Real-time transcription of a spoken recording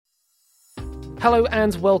Hello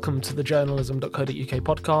and welcome to the journalism.co.uk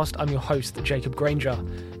podcast. I'm your host, Jacob Granger.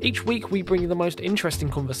 Each week we bring you the most interesting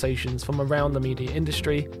conversations from around the media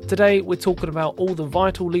industry. Today we're talking about all the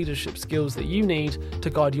vital leadership skills that you need to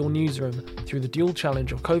guide your newsroom through the dual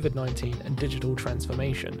challenge of COVID-19 and digital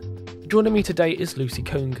transformation. Joining me today is Lucy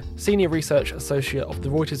Kung, Senior Research Associate of the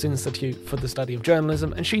Reuters Institute for the Study of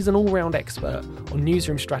Journalism, and she's an all-round expert on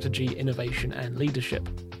newsroom strategy, innovation and leadership.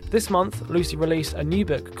 This month, Lucy released a new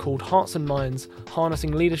book called Hearts and Minds,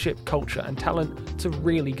 Harnessing Leadership, Culture and Talent to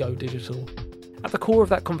Really Go Digital. At the core of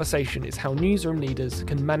that conversation is how newsroom leaders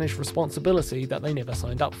can manage responsibility that they never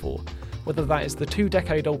signed up for, whether that is the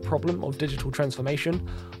 2-decade-old problem of digital transformation,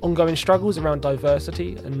 ongoing struggles around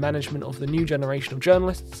diversity and management of the new generation of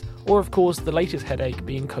journalists, or of course the latest headache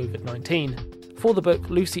being COVID-19. For the book,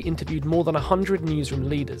 Lucy interviewed more than 100 newsroom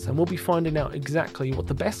leaders, and we'll be finding out exactly what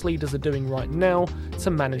the best leaders are doing right now to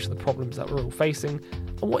manage the problems that we're all facing,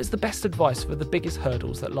 and what is the best advice for the biggest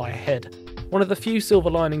hurdles that lie ahead. One of the few silver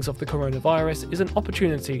linings of the coronavirus is an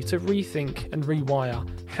opportunity to rethink and rewire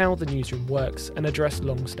how the newsroom works and address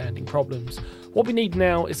long-standing problems. What we need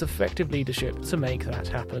now is effective leadership to make that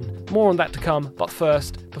happen. More on that to come, but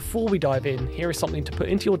first, before we dive in, here is something to put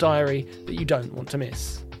into your diary that you don't want to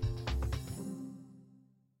miss.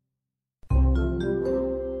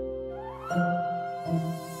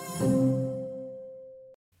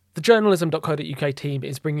 The journalism.co.uk team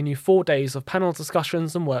is bringing you 4 days of panel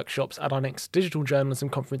discussions and workshops at our next digital journalism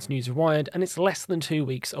conference, News Rewired, and it's less than 2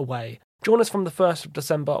 weeks away. Join us from the 1st of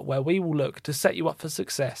December, where we will look to set you up for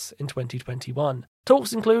success in 2021.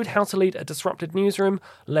 Talks include how to lead a disrupted newsroom,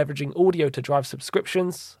 leveraging audio to drive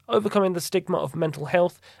subscriptions, overcoming the stigma of mental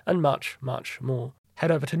health, and much, much more.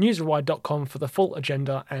 Head over to newsrewired.com for the full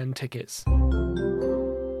agenda and tickets.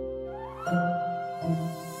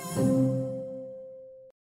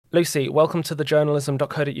 Lucy, welcome to the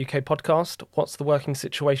journalism.co.uk podcast. What's the working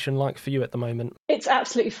situation like for you at the moment? It's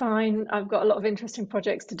absolutely fine. I've got a lot of interesting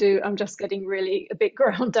projects to do. I'm just getting really a bit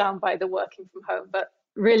ground down by the working from home, but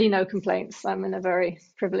really no complaints. I'm in a very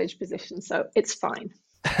privileged position, so it's fine.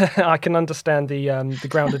 I can understand the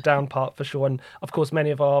grounded down part for sure, and of course many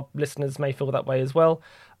of our listeners may feel that way as well.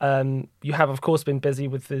 You have of course been busy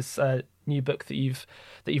with this new book that you've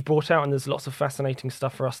brought out, and there's lots of fascinating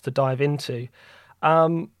stuff for us to dive into.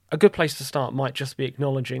 A good place to start might just be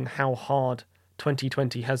acknowledging how hard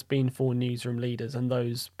 2020 has been for newsroom leaders and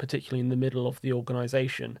those particularly in the middle of the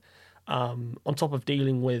organisation. On top of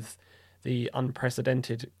dealing with the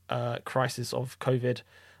unprecedented crisis of COVID,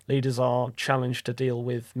 leaders are challenged to deal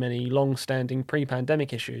with many long-standing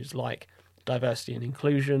pre-pandemic issues like diversity and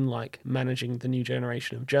inclusion, like managing the new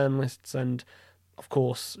generation of journalists, and of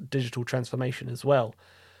course digital transformation as well.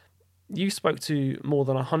 You spoke to more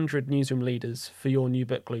than 100 newsroom leaders for your new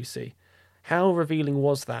book, Lucy. How revealing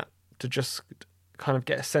was that to just kind of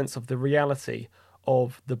get a sense of the reality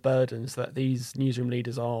of the burdens that these newsroom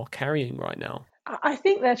leaders are carrying right now? I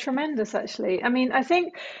think they're tremendous, actually. I mean, I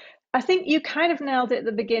think you kind of nailed it at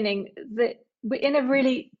the beginning, that we're in a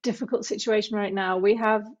really difficult situation right now. We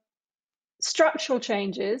have structural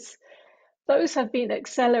changes. Those have been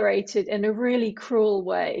accelerated in a really cruel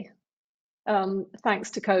way,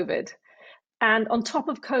 thanks to COVID. And on top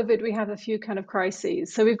of COVID, we have a few kind of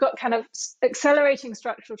crises. So we've got kind of accelerating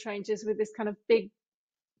structural changes with this kind of big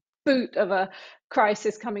boot of a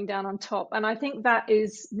crisis coming down on top. And I think that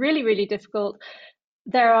is really, really difficult.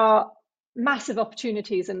 There are massive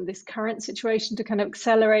opportunities in this current situation to kind of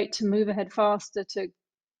accelerate, to move ahead faster,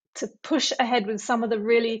 to push ahead with some of the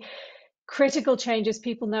really critical changes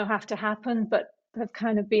people know have to happen, but have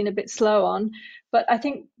kind of been a bit slow on. But I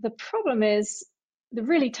think the problem is, the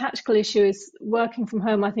really tactical issue is working from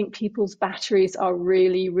home. I think people's batteries are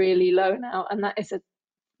really, really low now, and that is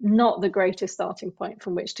not the greatest starting point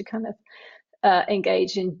from which to kind of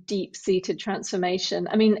engage in deep-seated transformation.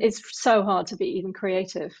 I mean, it's so hard to be even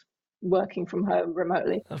creative working from home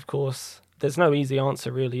remotely. Of course. There's no easy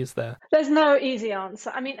answer, really, is there? There's no easy answer.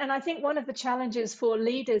 I mean, and I think one of the challenges for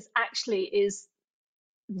leaders actually is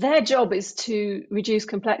their job is to reduce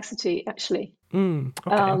complexity, actually.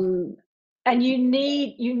 Okay. And you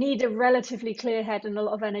need a relatively clear head and a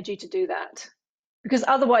lot of energy to do that, because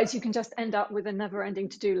otherwise you can just end up with a never-ending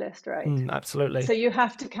to-do list, right? Absolutely. So you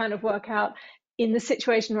have to kind of work out, in the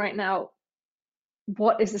situation right now,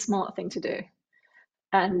 what is the smart thing to do?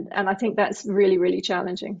 And I think that's really, really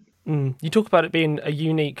challenging. You talk about it being a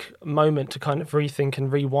unique moment to kind of rethink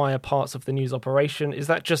and rewire parts of the news operation. Is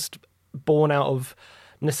that just born out of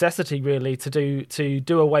necessity, really, to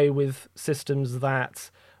do away with systems that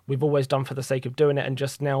we've always done for the sake of doing it, and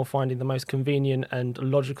just now finding the most convenient and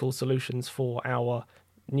logical solutions for our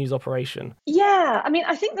news operation? Yeah, I mean,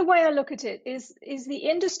 I think the way I look at it is the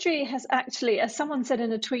industry has actually, as someone said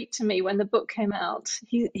in a tweet to me when the book came out,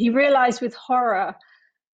 he realized with horror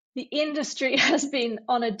the industry has been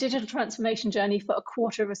on a digital transformation journey for a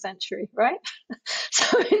quarter of a century, right?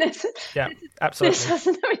 So I mean, absolutely.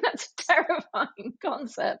 That's a terrifying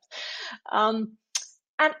concept.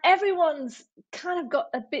 And everyone's kind of got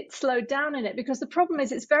a bit slowed down in it, because the problem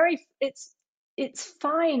is it's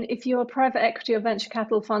fine if you're private equity or venture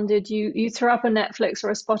capital funded, you throw up a Netflix or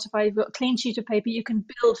a Spotify, you've got a clean sheet of paper, you can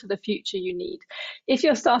build for the future you need. If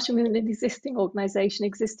you're starting with an existing organization,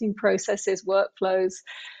 existing processes, workflows,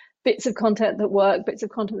 bits of content that work, bits of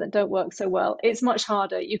content that don't work so well, it's much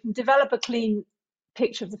harder. You can develop a clean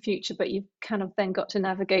picture of the future, but you've kind of then got to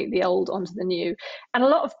navigate the old onto the new. And a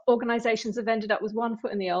lot of organizations have ended up with one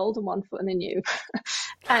foot in the old and one foot in the new.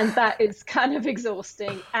 And that is kind of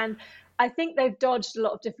exhausting. And I think they've dodged a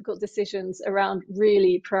lot of difficult decisions around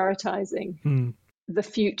really prioritizing the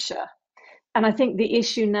future. And I think the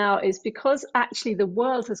issue now is because actually the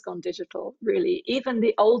world has gone digital, really, even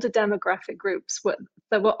the older demographic groups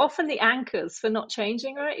that were often the anchors for not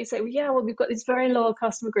changing, right? You say, well, we've got these very loyal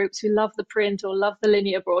customer groups who love the print or love the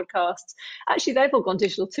linear broadcasts. Actually, they've all gone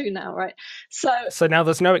digital too now, right? So now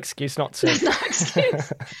there's no excuse not to. There's no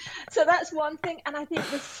excuse. So that's one thing. And I think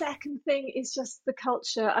the second thing is just the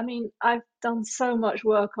culture. I mean, I've done so much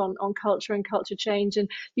work on culture and culture change,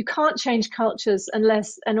 and you can't change cultures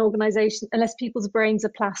unless people's brains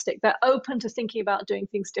are plastic. They're open to thinking about doing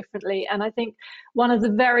things differently. And I think one of the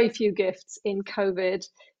very few gifts in COVID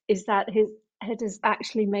is that it has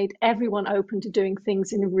actually made everyone open to doing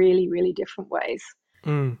things in really, really different ways.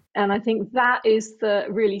 And I think that is the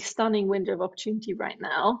really stunning window of opportunity right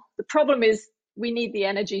now. The problem is we need the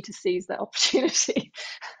energy to seize that opportunity.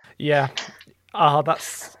 Yeah.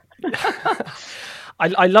 That's...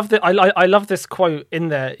 I love that. I love this quote in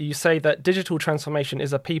there. You say that digital transformation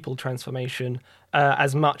is a people transformation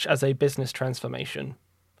as much as a business transformation.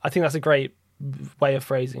 I think that's a great way of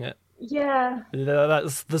phrasing it. Yeah,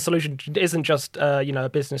 that's the solution. Isn't just a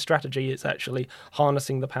business strategy. It's actually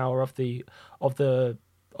harnessing the power of the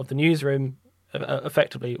newsroom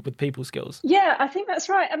effectively with people skills. Yeah, I think that's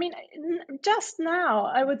right. I mean, just now,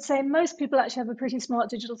 I would say most people actually have a pretty smart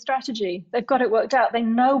digital strategy. They've got it worked out. They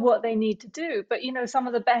know what they need to do. But, some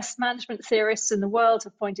of the best management theorists in the world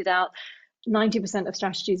have pointed out 90% of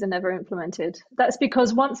strategies are never implemented. That's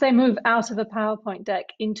because once they move out of a PowerPoint deck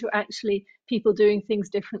into actually people doing things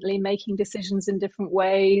differently, making decisions in different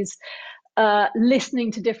ways,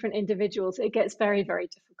 listening to different individuals, it gets very, very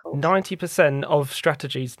difficult. 90% of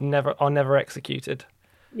strategies are never executed.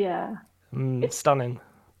 Yeah. It's stunning.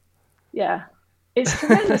 Yeah. It's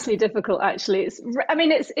tremendously difficult, actually.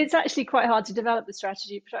 It's actually quite hard to develop the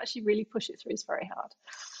strategy, but to actually really push it through is very hard.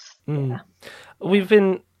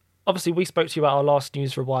 Yeah. Obviously, we spoke to you about our last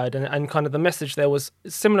News Rewired, and kind of the message there was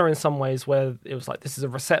similar in some ways, where it was like, this is a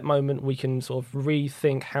reset moment. We can sort of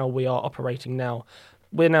rethink how we are operating now.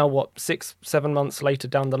 We're now, 6-7 months later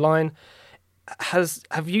down the line.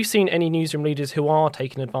 Have you seen any newsroom leaders who are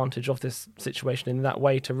taking advantage of this situation in that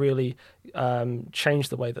way to really change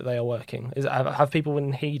the way that they are working? Have people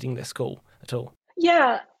been heeding this call at all?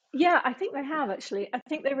 Yeah, I think they have, actually. I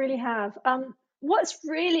think they really have. What's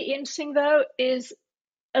really interesting, though, is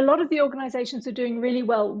a lot of the organizations who are doing really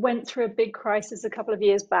well went through a big crisis a couple of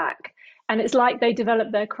years back. And it's like they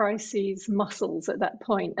developed their crises muscles at that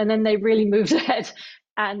point, and then they really moved ahead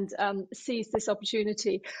and seized this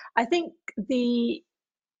opportunity. I think the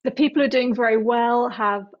people who are doing very well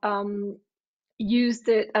have used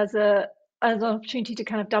it as an opportunity to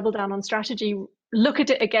kind of double down on strategy, look at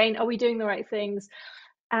it again. Are we doing the right things?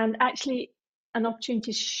 And actually an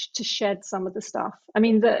opportunity to shed some of the stuff. I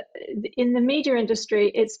mean, in the media industry,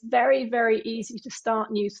 it's very, very easy to start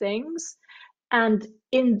new things. And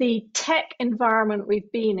in the tech environment we've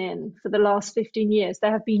been in for the last 15 years,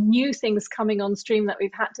 there have been new things coming on stream that we've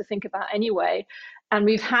had to think about anyway. And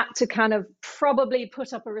we've had to kind of probably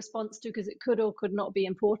put up a response to, because it could or could not be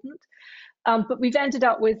important. But we've ended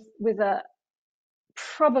up with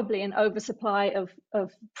probably an oversupply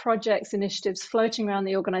of projects, initiatives floating around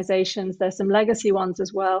the organizations. There's some legacy ones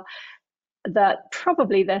as well that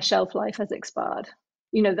probably their shelf life has expired,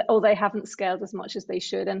 or they haven't scaled as much as they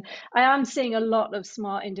should. And I am seeing a lot of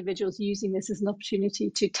smart individuals using this as an opportunity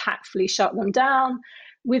to tactfully shut them down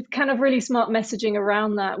with kind of really smart messaging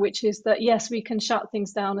around that, which is that, yes, we can shut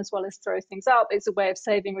things down as well as throw things up. It's a way of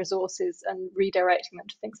saving resources and redirecting them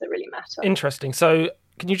to things that really matter. Interesting. So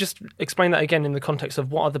can you just explain that again in the context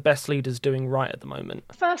of what are the best leaders doing right at the moment?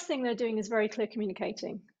 First thing they're doing is very clear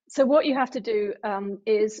communicating. So what you have to do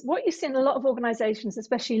is what you see in a lot of organizations,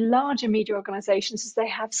 especially larger media organizations, is they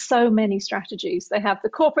have so many strategies. They have the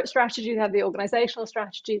corporate strategy, they have the organizational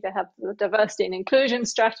strategy, they have the diversity and inclusion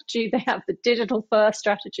strategy, they have the digital first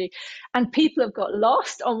strategy. And people have got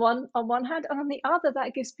lost on one hand, and on the other,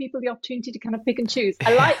 that gives people the opportunity to kind of pick and choose.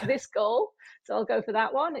 I like this goal, so I'll go for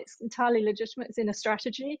that one. It's entirely legitimate. It's in a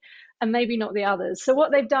strategy, and maybe not the others. So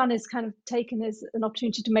what they've done is kind of taken as an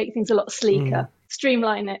opportunity to make things a lot sleeker,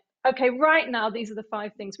 streamline it. Okay, right now, these are the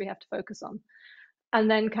 5 things we have to focus on.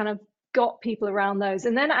 And then kind of got people around those.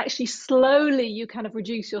 And then actually slowly you kind of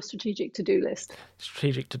reduce your strategic to-do list.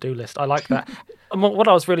 Strategic to-do list. I like that. And what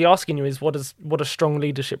I was really asking you is what does strong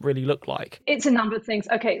leadership really look like? It's a number of things.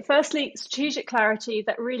 Okay, firstly, strategic clarity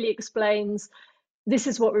that really explains this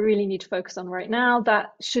is what we really need to focus on right now.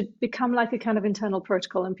 That should become like a kind of internal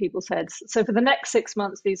protocol in people's heads. So for the next 6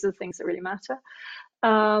 months, these are the things that really matter.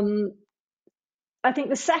 I think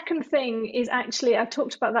the second thing is actually, I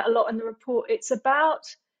talked about that a lot in the report, it's about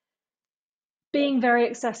being very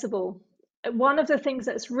accessible. One of the things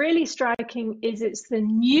that's really striking is it's the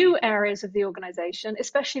new areas of the organization,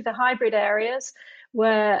 especially the hybrid areas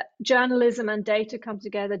where journalism and data come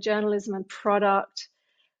together, journalism and product.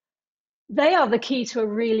 They are the key to a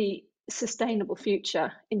really sustainable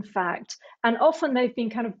future, in fact. And often they've been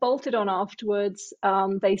kind of bolted on afterwards.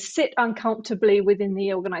 They sit uncomfortably within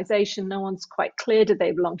the organization. No one's quite clear. Did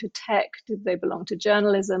they belong to tech? Did they belong to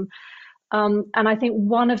journalism? And I think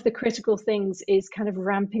one of the critical things is kind of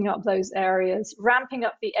ramping up those areas, ramping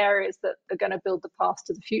up the areas that are going to build the path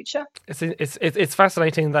to the future. It's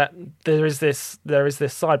fascinating that there is this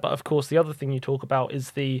side, but of course the other thing you talk about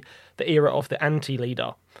is the era of the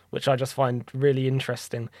anti-leader, which I just find really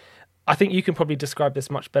interesting. I think you can probably describe this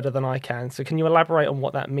much better than I can. So can you elaborate on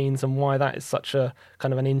what that means and why that is such a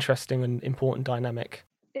kind of an interesting and important dynamic?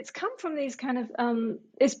 It's come from these kind of,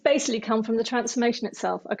 it's basically come from the transformation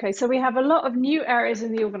itself. Okay, so we have a lot of new areas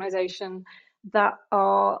in the organization that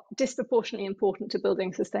are disproportionately important to building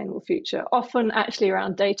a sustainable future, often actually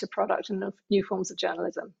around data, product, and new forms of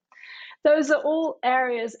journalism. Those are all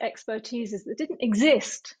areas, expertises that didn't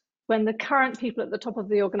exist when the current people at the top of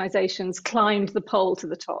the organizations climbed the pole to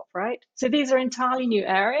the top, right? So these are entirely new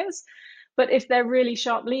areas. But if they're really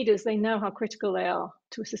sharp leaders, they know how critical they are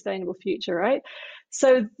to a sustainable future, right?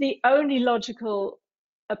 So the only logical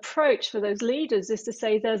approach for those leaders is to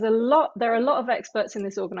say there are a lot of experts in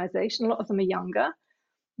this organization. A lot of them are younger.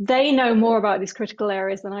 They know more about these critical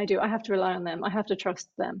areas than I do. I have to rely on them. I have to trust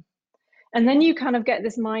them. And then you kind of get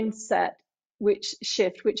this mindset which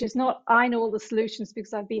is not, I know all the solutions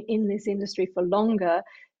because I've been in this industry for longer.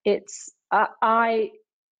 It's,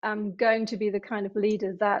 I'm going to be the kind of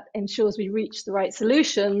leader that ensures we reach the right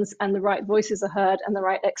solutions and the right voices are heard and the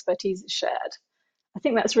right expertise is shared. I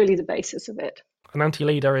think that's really the basis of it. An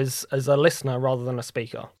anti-leader is as a listener rather than a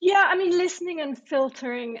speaker. Yeah, I mean, listening and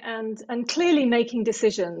filtering and clearly making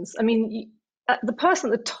decisions. I mean, the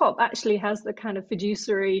person at the top actually has the kind of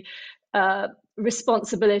fiduciary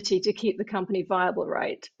responsibility to keep the company viable,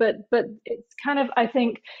 right? But it's kind of, I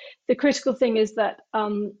think the critical thing is that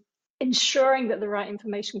ensuring that the right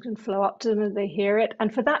information can flow up to them and they hear it.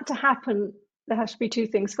 And for that to happen, there has to be 2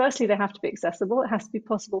 things. Firstly, they have to be accessible. It has to be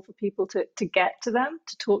possible for people to get to them,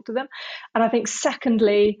 to talk to them. And I think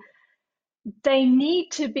secondly, they need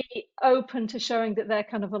to be open to showing that they're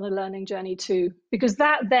kind of on a learning journey too, because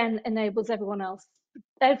that then enables everyone else.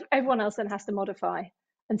 Everyone else then has to modify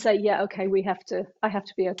and say, yeah, okay, I have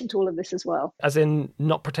to be open to all of this as well. As in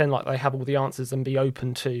not pretend like they have all the answers and be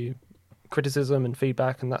open to criticism and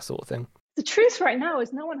feedback and that sort of thing. The truth right now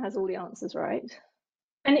is no one has all the answers, right?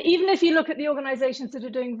 And even if you look at the organizations that are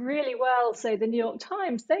doing really well, say the New York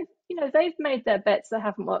Times, they've made their bets that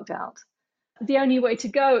haven't worked out. The only way to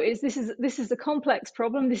go is this is a complex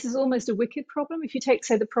problem. This is almost a wicked problem. If you take,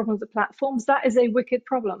 say, the problem of the platforms, that is a wicked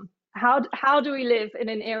problem. How do we live in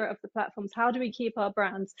an era of the platforms? How do we keep our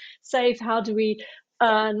brands safe? How do we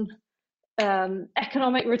earn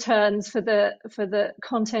economic returns for the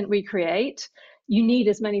content we create? You need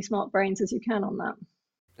as many smart brains as you can on that.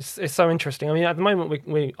 It's so interesting. I mean, at the moment,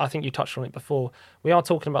 we I think you touched on it before. We are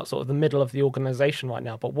talking about sort of the middle of the organization right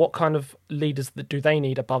now, but what kind of leaders do they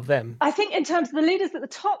need above them? I think in terms of the leaders at the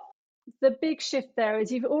top, the big shift there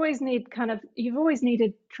is you've always needed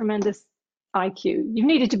tremendous IQ. You've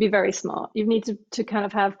needed to be very smart. You've needed to kind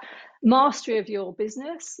of have mastery of your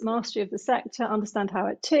business, mastery of the sector, understand how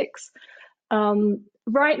it ticks.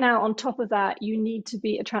 Right now, on top of that, you need to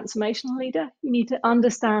be a transformational leader. You need to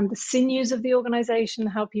understand the sinews of the organization,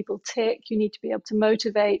 how people tick. You need to be able to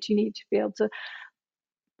motivate. You need to be able to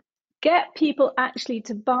get people actually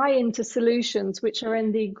to buy into solutions which are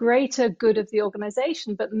in the greater good of the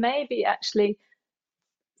organization, but maybe actually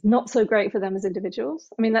not so great for them as individuals.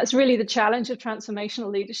 I mean, that's really the challenge of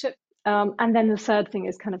transformational leadership. And then the third thing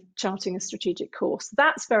is kind of charting a strategic course.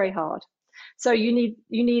 That's very hard. So you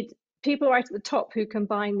need people right at the top who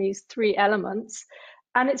combine these three elements.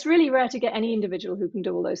 And it's really rare to get any individual who can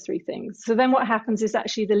do all those three things. So then what happens is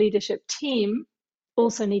actually the leadership team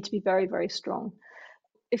also need to be very, very strong.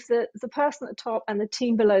 If the person at the top and the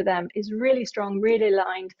team below them is really strong, really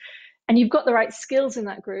aligned, and you've got the right skills in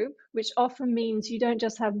that group, which often means you don't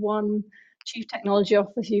just have one chief technology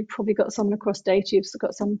officer, you've probably got someone across data, you've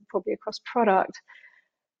got someone probably across product,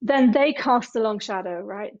 then they cast a long shadow,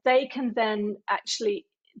 right? They can then actually,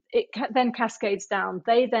 then cascades down.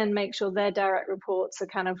 They then make sure their direct reports are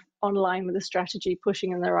kind of online with the strategy,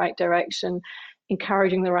 pushing in the right direction,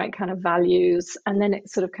 encouraging the right kind of values, and then it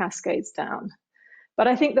sort of cascades down. But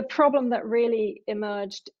I think the problem that really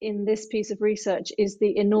emerged in this piece of research is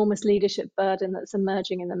the enormous leadership burden that's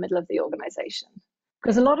emerging in the middle of the organization.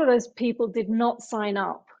 Because a lot of those people did not sign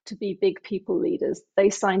up to be big people leaders. They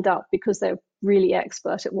signed up because they're really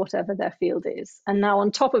expert at whatever their field is. And now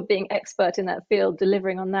on top of being expert in that field,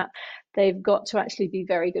 delivering on that, they've got to actually be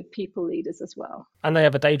very good people leaders as well. And they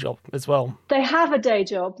have a day job as well. They have a day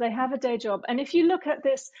job. And if you look at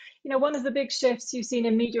this, one of the big shifts you've seen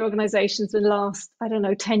in media organizations in the last,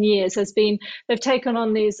 10 years has been they've taken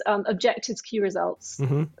on these objectives, key results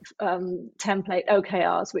template,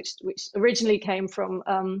 OKRs, which originally came from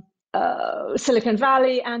Silicon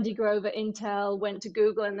Valley. Andy Grover, Intel, went to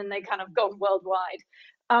Google, and then they kind of gone worldwide.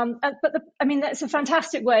 That's a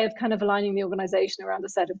fantastic way of kind of aligning the organization around a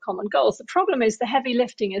set of common goals. The problem is the heavy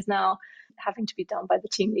lifting is now having to be done by the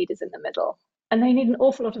team leaders in the middle. And they need an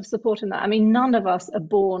awful lot of support in that. I mean, none of us are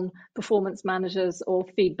born performance managers or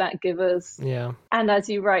feedback givers. Yeah. And as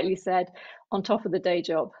you rightly said, on top of the day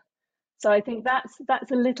job. So I think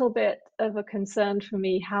that's a little bit of a concern for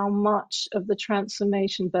me, how much of the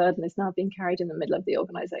transformation burden is now being carried in the middle of the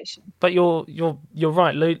organization. But you're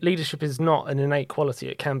right. Leadership is not an innate quality.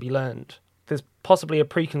 It can be learned. There's possibly a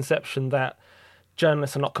preconception that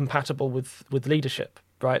journalists are not compatible with leadership,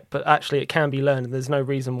 right? But actually it can be learned, and there's no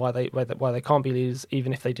reason why they can't be leaders,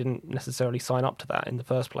 even if they didn't necessarily sign up to that in the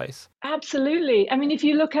first place. Absolutely. I mean, if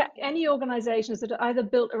you look at any organizations that are either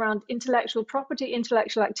built around intellectual property,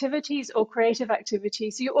 intellectual activities, or creative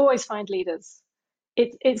activities, you always find leaders.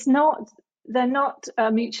 They're not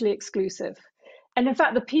mutually exclusive. And in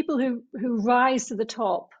fact, the people who rise to the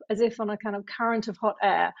top as if on a kind of current of hot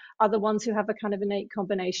air are the ones who have a kind of innate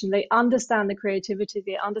combination. They understand the creativity,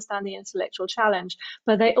 they understand the intellectual challenge,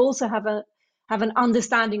 but they also have an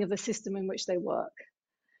understanding of the system in which they work.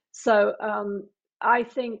 So I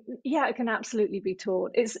think, it can absolutely be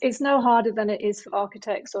taught. It's no harder than it is for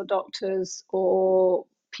architects or doctors or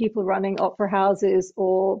people running opera houses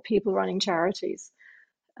or people running charities.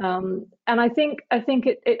 And I think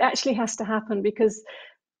it actually has to happen, because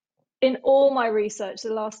in all my research,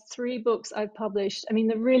 the last 3 books I've published, I mean,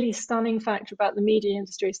 the really stunning fact about the media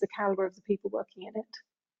industry is the caliber of the people working in it.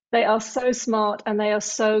 They are so smart and they are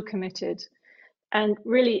so committed. And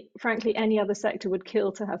really, frankly, any other sector would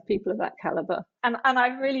kill to have people of that caliber. And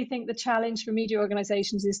I really think the challenge for media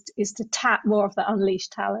organizations is to tap more of that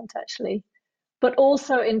unleashed talent, actually. But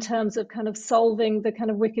also in terms of kind of solving the kind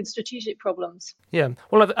of wicked strategic problems. Yeah.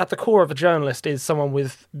 Well, at the core of a journalist is someone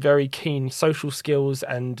with very keen social skills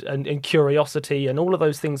and curiosity and all of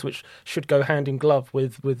those things which should go hand in glove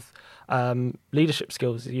with leadership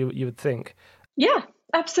skills, you would think. Yeah,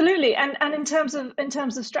 absolutely. And in terms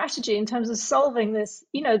of strategy, in terms of solving this,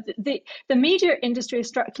 the media industry is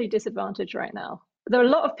structurally disadvantaged right now. There are a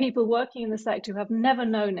lot of people working in the sector who have never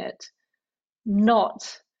known it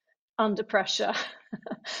not under pressure.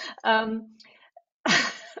 But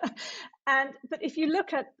if you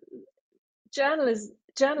look at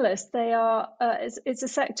journalists, they are it's a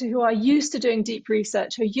sector who are used to doing deep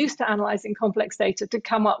research, who are used to analyzing complex data to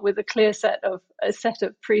come up with a clear set of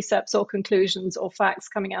precepts or conclusions or facts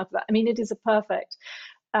coming out of that. I mean, it is a perfect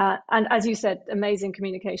and, as you said, amazing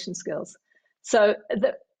communication skills. So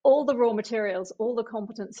all the raw materials, all the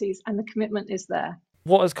competencies, and the commitment is there.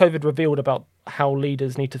 What has COVID revealed about how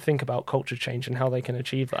leaders need to think about culture change and how they can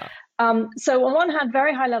achieve that? So on one hand,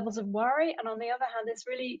 very high levels of worry, and on the other hand, this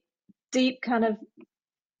really deep kind of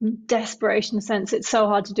desperation sense. It's so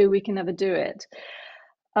hard to do, we can never do it.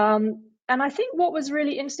 And I think what was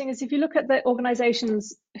really interesting is if you look at the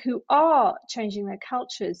organizations who are changing their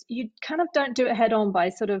cultures, you kind of don't do it head on by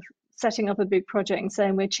sort of setting up a big project and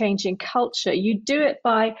saying we're changing culture. You do it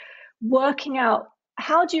by working out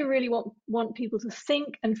how do you really want people to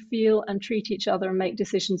think and feel and treat each other and make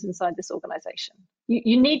decisions inside this organization?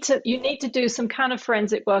 You need to do some kind of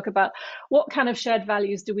forensic work about what kind of shared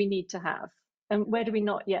values do we need to have, and where do we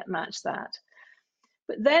not yet match that.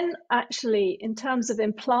 But then actually, in terms of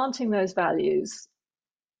implanting those values,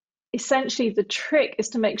 essentially the trick is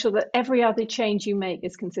to make sure that every other change you make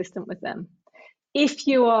is consistent with them. If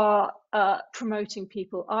you are promoting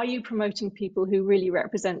people, are you promoting people who really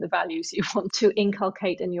represent the values you want to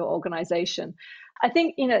inculcate in your organization? I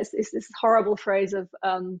think, it's this horrible phrase of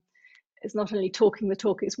it's not only talking the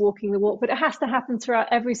talk, it's walking the walk, but it has to happen throughout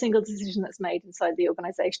every single decision that's made inside the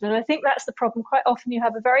organization. And I think that's the problem. Quite often you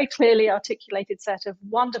have a very clearly articulated set of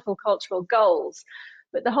wonderful cultural goals,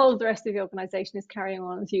 but the whole of the rest of the organization is carrying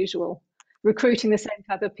on as usual, recruiting the same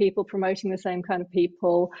type of people, promoting the same kind of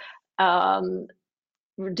people,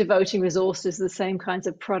 devoting resources to the same kinds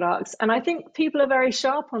of products. And I think people are very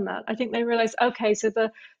sharp on that. I think they realize, okay, so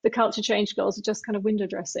the culture change goals are just kind of window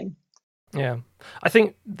dressing. Yeah, I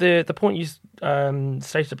think the point you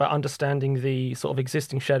stated about understanding the sort of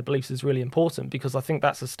existing shared beliefs is really important, because I think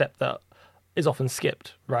that's a step that is often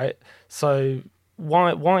skipped, right? So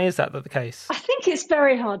why is that the case? I think it's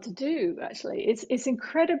very hard to do, actually. It's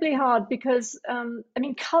incredibly hard because,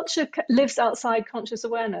 culture lives outside conscious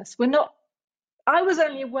awareness. I was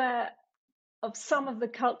only aware of some of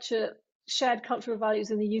the shared cultural values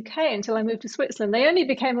in the UK until I moved to Switzerland. They only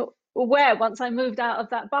became aware once I moved out of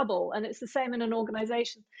that bubble, and it's the same in an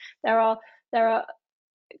organization. There are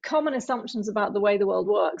common assumptions about the way the world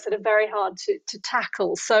works that are very hard to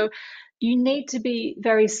tackle. So you need to be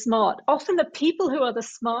very smart. Often the people who are the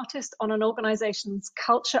smartest on an organization's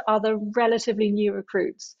culture are the relatively new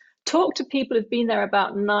recruits. Talk to people who've been there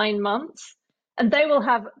about 9 months, and they will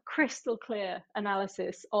have crystal clear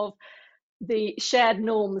analysis of the shared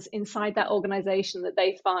norms inside that organization that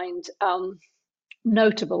they find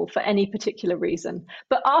notable for any particular reason.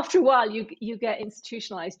 But after a while, you get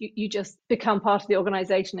institutionalized. You just become part of the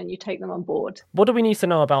organization and you take them on board. What do we need to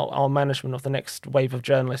know about our management of the next wave of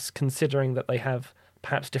journalists, considering that they have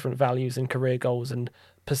perhaps different values and career goals and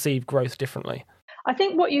perceive growth differently? I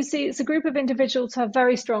think what you see is a group of individuals who have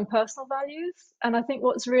very strong personal values. And I think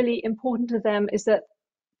what's really important to them is that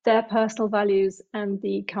their personal values and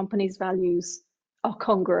the company's values are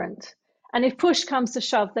congruent. And if push comes to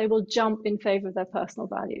shove, they will jump in favor of their personal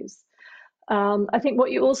values. I think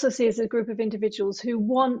what you also see is a group of individuals who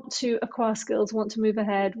want to acquire skills, want to move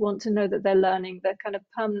ahead, want to know that they're learning, they're kind of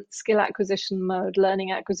permanent skill acquisition mode,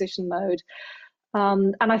 learning acquisition mode.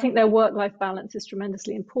 And I think their work-life balance is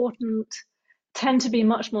tremendously important, tend to be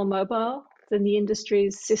much more mobile than the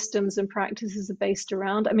industry's systems and practices are based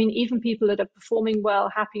around. I mean, even people that are performing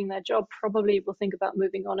well, happy in their job, probably will think about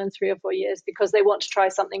moving on in 3 or 4 years because they want to try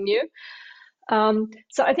something new.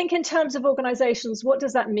 So I think in terms of organizations, what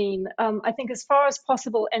does that mean? I think as far as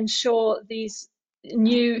possible, ensure these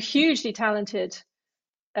new, hugely talented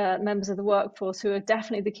members of the workforce, who are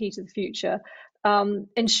definitely the key to the future,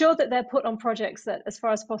 ensure that they're put on projects that, as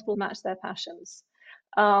far as possible, match their passions.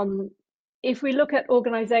 If we look at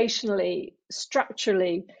organizationally,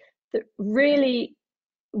 structurally, that really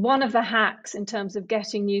one of the hacks in terms of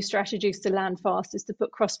getting new strategies to land fast is to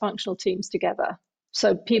put cross-functional teams together.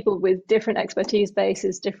 So people with different expertise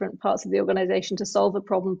bases, different parts of the organization to solve a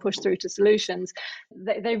problem, push through to solutions.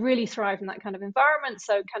 They really thrive in that kind of environment.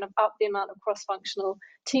 So kind of up the amount of cross-functional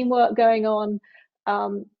teamwork going on.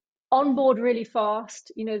 Onboard really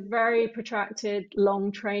fast, very protracted,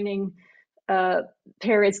 long training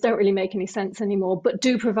periods don't really make any sense anymore, but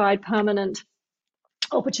do provide permanent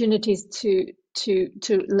opportunities to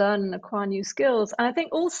learn and acquire new skills. And I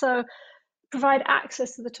think also provide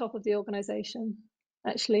access to the top of the organization.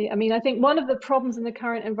 Actually, I think one of the problems in the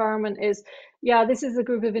current environment is, this is a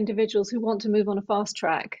group of individuals who want to move on a fast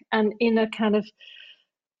track, and in a kind of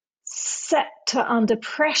sector under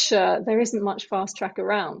pressure, there isn't much fast track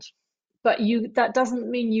around. But that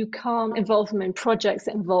doesn't mean you can't involve them in projects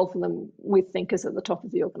that involve them with thinkers at the top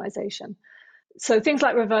of the organization. So things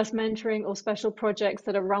like reverse mentoring or special projects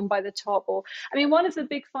that are run by the top. One of the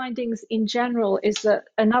big findings in general is that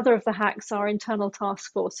another of the hacks are internal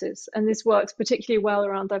task forces. And this works particularly well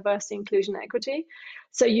around diversity, inclusion, equity.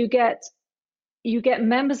 So you get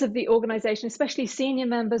members of the organization, especially senior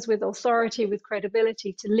members with authority, with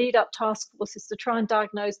credibility, to lead up task forces to try and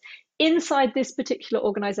diagnose inside this particular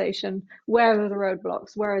organization, where are the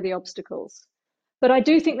roadblocks, where are the obstacles. But I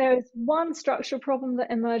do think there is one structural problem that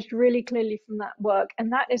emerged really clearly from that work,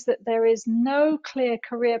 and that is that there is no clear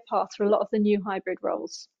career path for a lot of the new hybrid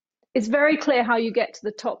roles. It's very clear how you get to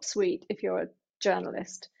the top suite if you're a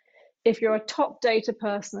journalist. if you're a top data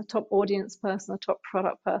person, a top audience person, a top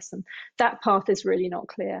product person, that path is really not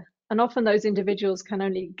clear. And often those individuals can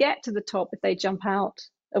only get to the top if they jump out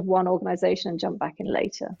of one organization and jump back in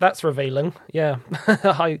later. That's revealing. Yeah,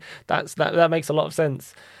 that makes a lot of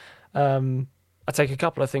sense. I take a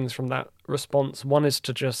couple of things from that response. One is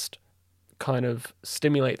to just kind of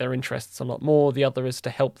stimulate their interests a lot more. The other is to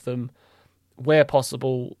help them, where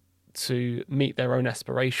possible, to meet their own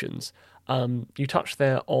aspirations. You touched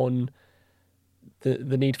there on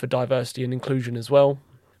the need for diversity and inclusion as well.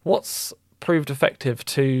 What's proved effective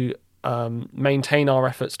to maintain our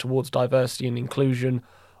efforts towards diversity and inclusion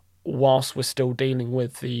whilst we're still dealing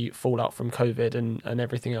with the fallout from COVID and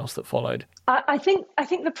everything else that followed? I think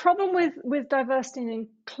the problem with diversity and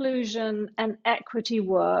inclusion and equity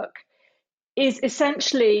work is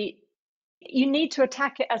essentially you need to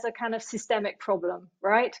attack it as a kind of systemic problem,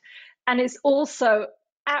 right? And it's also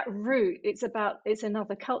at root, it's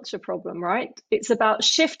another culture problem, right? It's about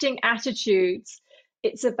shifting attitudes.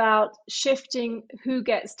 It's about shifting who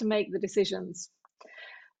gets to make the decisions.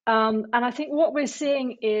 And I think what we're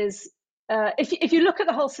seeing is, if you look at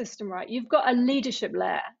the whole system, right, you've got a leadership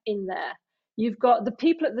layer in there. You've got the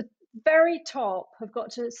people at the very top have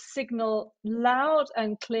got to signal loud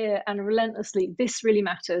and clear and relentlessly, this really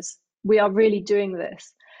matters. We are really doing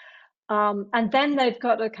this. And then they've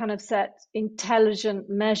got to kind of set intelligent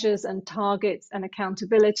measures and targets and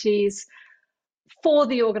accountabilities for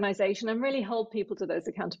the organization and really hold people to those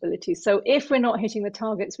accountabilities. So if we're not hitting the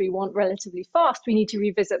targets we want relatively fast, we need to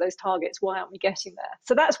revisit those targets. Why aren't we getting there?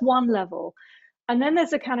 So that's one level. And then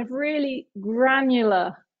there's a kind of really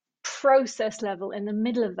granular process level in the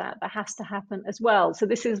middle of that has to happen as well. So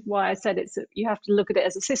this is why I said you have to look at it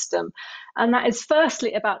as a system. And that is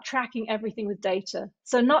firstly about tracking everything with data.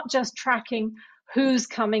 So not just tracking who's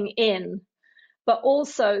coming in, but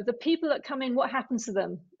also the people that come in, what happens to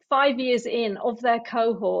them 5 years in of their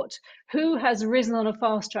cohort, who has risen on a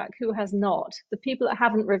fast track, who has not. The people that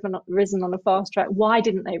haven't risen on a fast track, why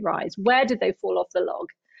didn't they rise? Where did they fall off the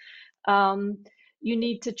log? You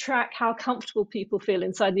need to track how comfortable people feel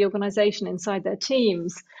inside the organization, inside their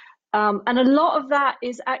teams. And a lot of that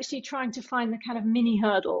is actually trying to find the kind of mini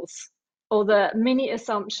hurdles or the mini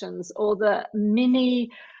assumptions or the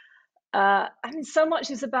mini, so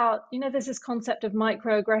much is about, there's this concept of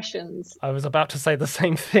microaggressions. I was about to say the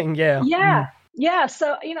same thing. Yeah. Yeah.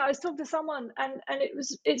 So, I was talking to someone and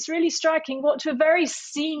it's really striking what to a very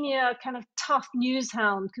senior kind of tough news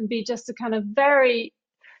hound can be just a kind of very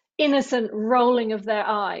innocent rolling of their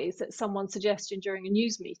eyes at someone's suggestion during a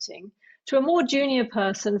news meeting, to a more junior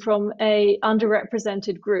person from a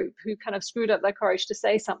underrepresented group who kind of screwed up their courage to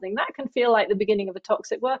say something. That can feel like the beginning of a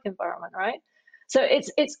toxic work environment, right? So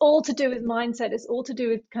it's all to do with mindset. It's all to do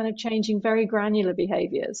with kind of changing very granular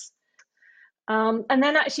behaviors. And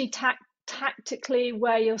then actually tactically,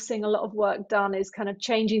 where you're seeing a lot of work done is kind of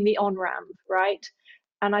changing the on-ramp, right?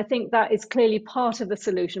 And I think that is clearly part of the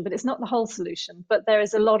solution, but it's not the whole solution. But there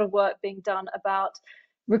is a lot of work being done about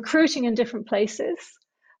recruiting in different places.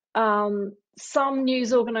 Some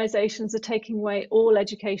news organizations are taking away all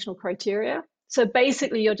educational criteria. So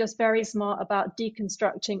basically, you're just very smart about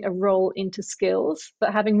deconstructing a role into skills,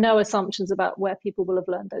 but having no assumptions about where people will have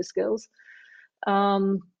learned those skills.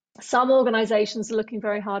 Some organizations are looking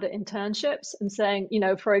very hard at internships and saying,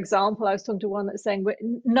 for example, I was talking to one that's saying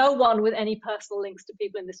no one with any personal links to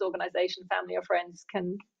people in this organization, family or friends,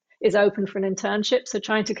 is open for an internship. So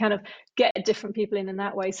trying to kind of get different people in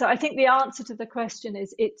that way. So I think the answer to the question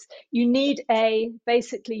is you need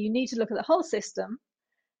to look at the whole system,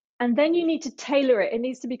 and then you need to tailor it. It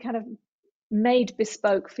needs to be kind of made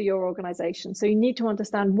bespoke for your organization. So you need to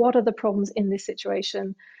understand what are the problems in this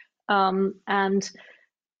situation, and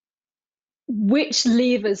which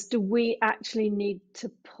levers do we actually need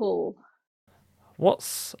to pull?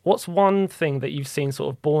 What's one thing that you've seen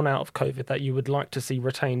sort of born out of COVID that you would like to see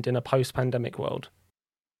retained in a post-pandemic world?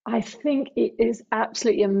 I think it is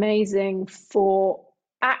absolutely amazing for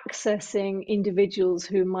accessing individuals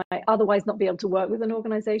who might otherwise not be able to work with an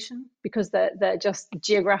organization because they're just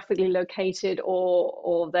geographically located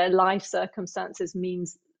or their life circumstances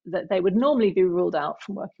means that they would normally be ruled out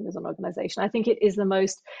from working with an organization. I think it is the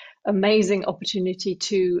most amazing opportunity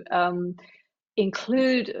to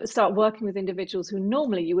start working with individuals who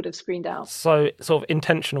normally you would have screened out. So sort of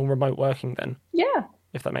intentional remote working then? Yeah.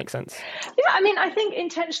 If that makes sense. Yeah, I think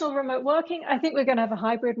intentional remote working, I think we're going to have a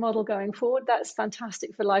hybrid model going forward. That's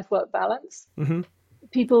fantastic for life-work balance. Mm-hmm.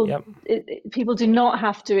 People do not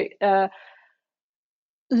have to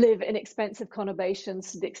live in expensive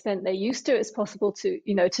conurbations to the extent they used to. It's possible to,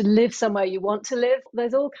 to live somewhere you want to live.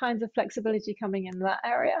 There's all kinds of flexibility coming in that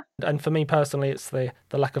area. And for me personally, it's the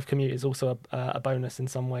lack of commute is also a bonus in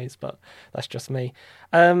some ways, but that's just me.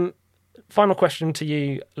 Final question to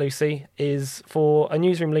you, Lucy, is for a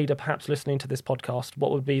newsroom leader perhaps listening to this podcast,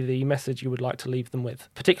 what would be the message you would like to leave them with,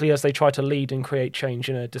 particularly as they try to lead and create change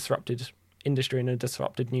in a disrupted industry and a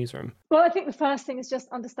disrupted newsroom? Well, I think the first thing is just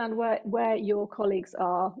understand where your colleagues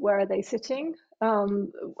are. Where are they sitting?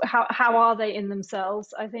 How are they in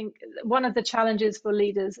themselves? I think one of the challenges for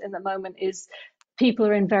leaders in the moment is people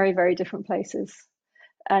are in very, very different places.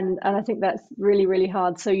 And I think that's really, really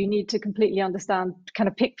hard. So you need to completely understand, kind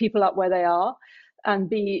of pick people up where they are and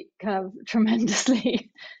be kind of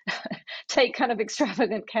tremendously, take kind of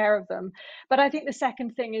extravagant care of them. But I think the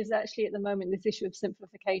second thing is actually at the moment, this issue of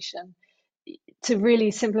simplification, to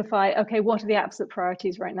really simplify, okay, what are the absolute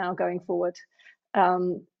priorities right now going forward?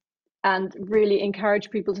 And really encourage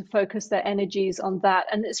people to focus their energies on that.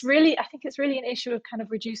 And I think it's really an issue of kind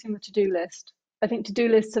of reducing the to-do list. I think to-do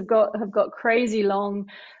lists have got crazy long,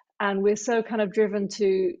 and we're so kind of driven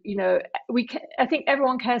to, I think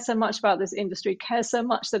everyone cares so much about this industry, cares so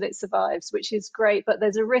much that it survives, which is great, but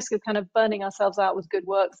there's a risk of kind of burning ourselves out with good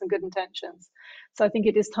works and good intentions. So I think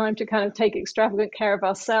it is time to kind of take extravagant care of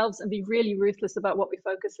ourselves and be really ruthless about what we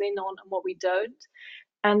focus in on and what we don't.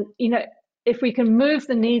 And, if we can move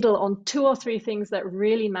the needle on 2 or 3 things that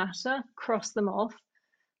really matter, cross them off,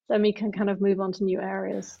 then we can kind of move on to new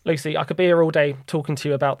areas. Lucy, I could be here all day talking to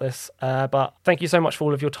you about this, but thank you so much for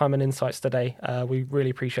all of your time and insights today. We really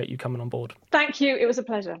appreciate you coming on board. Thank you. It was a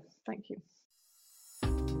pleasure. Thank you.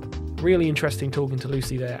 Really interesting talking to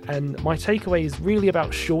Lucy there. And my takeaway is really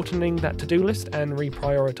about shortening that to-do list and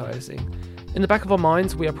reprioritizing. In the back of our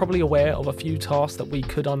minds, we are probably aware of a few tasks that we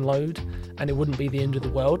could unload and it wouldn't be the end of the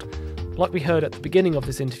world. Like we heard at the beginning of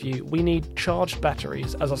this interview, we need charged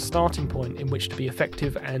batteries as a starting point in which to be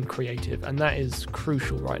effective and creative, and that is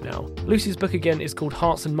crucial right now. Lucy's book again is called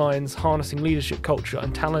Hearts and Minds, Harnessing Leadership, Culture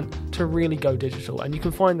and Talent to Really Go Digital, and you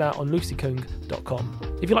can find that on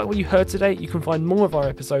lucykung.com. If you like what you heard today, you can find more of our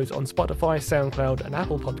episodes on Spotify, SoundCloud and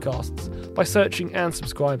Apple Podcasts by searching and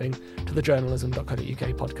subscribing to the journalism.co.uk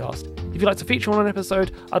podcast. If you'd like to feature on an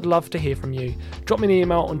episode, I'd love to hear from you. Drop me an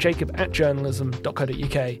email on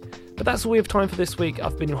jacob@journalism.co.uk. But that's all we have time for this week.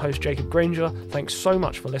 I've been your host, Jacob Granger. Thanks so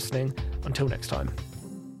much for listening. Until next time.